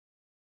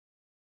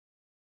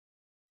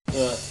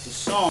the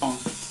song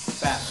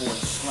Fat Boy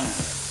Slim.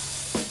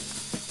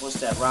 What's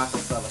that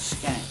Rockefeller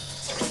skank?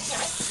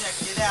 Check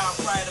it out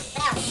right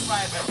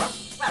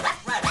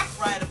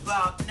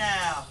about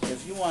now.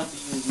 If you wanted to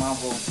use my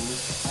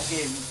vocals, I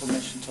gave you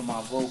permission to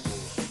my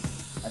vocals.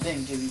 I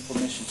didn't give you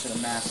permission to the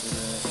master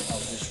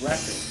of this record.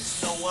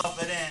 It's no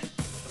other than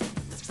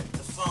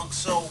the Funk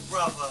Soul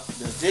Brother.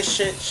 Does this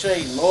shit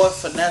say Lord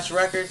Finesse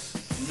Records?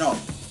 No.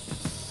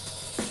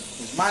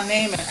 Is my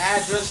name and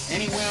address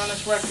anywhere on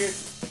this record?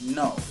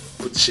 No.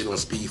 Put the shit on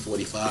speed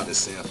 45 and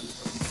sample.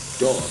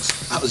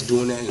 Dogs. I was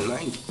doing that in the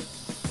 90s.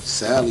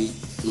 Sally,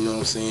 you know what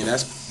I'm saying?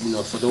 That's, you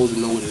know, for those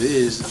who know what it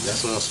is,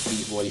 that's on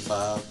speed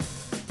 45.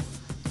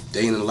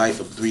 Day in the Life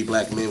of Three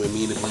Black Men with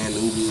Me and the Grand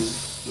Nubian.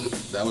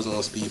 That was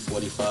on speed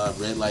 45.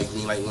 Red Light,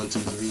 Green Light, 1, 2,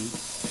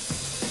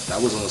 3.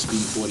 That was on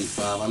speed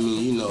 45. I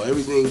mean, you know,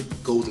 everything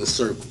goes in a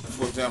circle.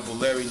 For example,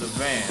 Larry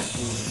Levan,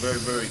 who was a very,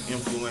 very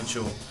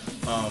influential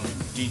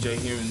DJ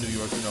here in New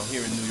York, you know,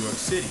 here in New York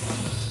City.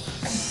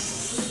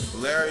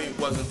 Larry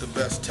wasn't the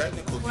best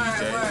technical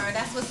DJ. Word,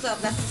 that's what's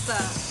up,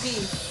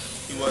 peace.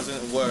 He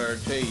wasn't,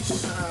 peace.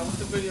 What's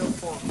the video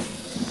for?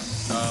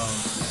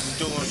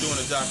 Doing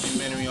a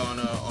documentary on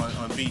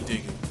beat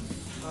digging.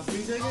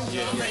 Beat digging?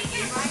 Yeah. Right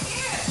here.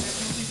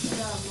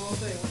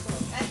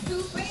 That's 2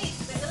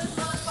 beats. The little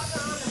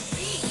motherfucker on the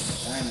beat.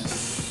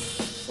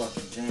 Dynasty.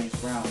 Fucking James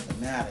Brown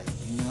fanatic,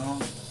 you know?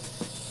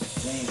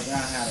 James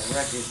Brown had a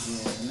record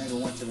deal. The nigga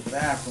went to the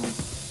bathroom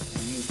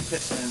and he was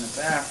pissing in the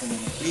bathroom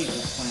and the beat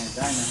was playing.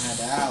 Diamond had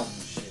the album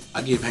and shit.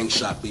 I give Hank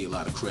Shockley a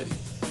lot of credit.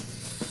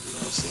 You know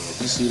what I'm saying?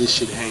 If you see this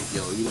shit, Hank,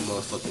 yo, you the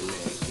motherfucking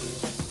man, kid.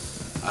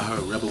 I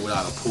heard Rebel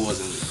Without a Pause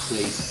and it was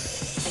crazy.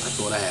 I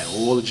thought I had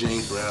all the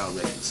James Brown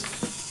records.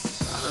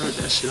 I heard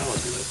that shit, I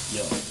was like,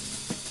 yo,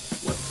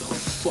 what the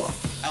fuck?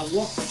 I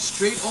walked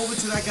straight over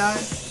to that guy.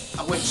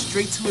 I went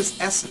straight to his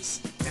S's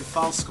and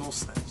found Skull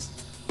Snaps.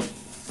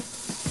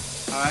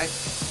 Alright?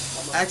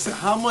 Asked him,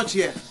 how much?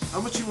 Yeah.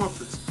 How much you want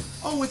for this?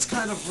 Oh, it's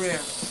kind of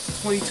rare.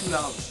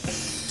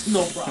 $22.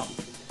 No problem.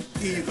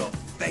 Here you go.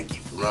 Thank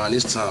you. Around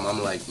this time,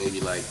 I'm like, maybe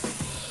like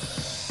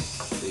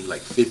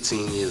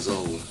 15 years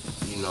old.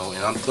 You know,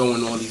 and I'm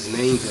throwing all these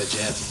names at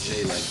Jazzy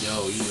J like,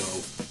 yo, you know,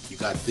 you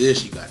got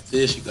this, you got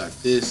this, you got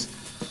this.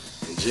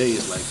 And Jay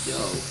is like, yo,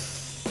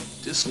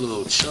 this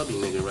little chubby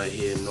nigga right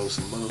here knows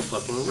some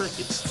motherfucking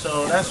records.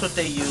 So that's what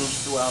they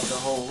used throughout the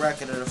whole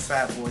record of the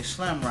Fat Boy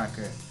Slim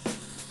record.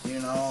 You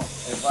know,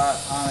 if I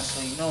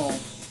honestly knew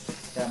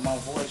that my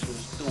voice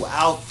was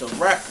throughout the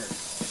record,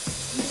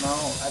 you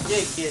know, I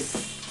did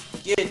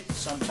get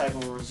some type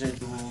of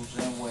residuals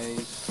and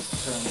ways to a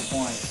certain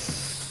point.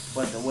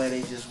 But the way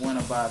they just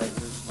went about it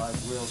was like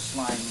real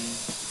slimy.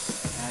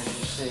 As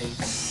you see,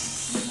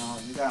 you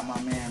know, you got my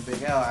man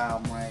Big L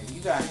album, right?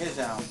 You got his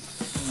album,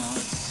 you know.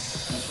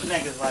 And for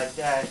niggas like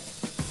that,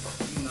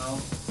 you know,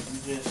 you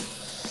just,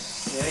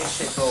 yeah, they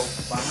shit go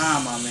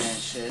behind my man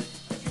shit.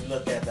 If you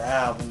look at the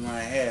album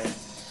right here,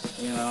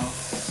 you know,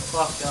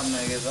 fuck them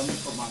niggas. Let me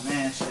put my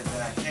man shit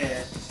back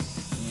here.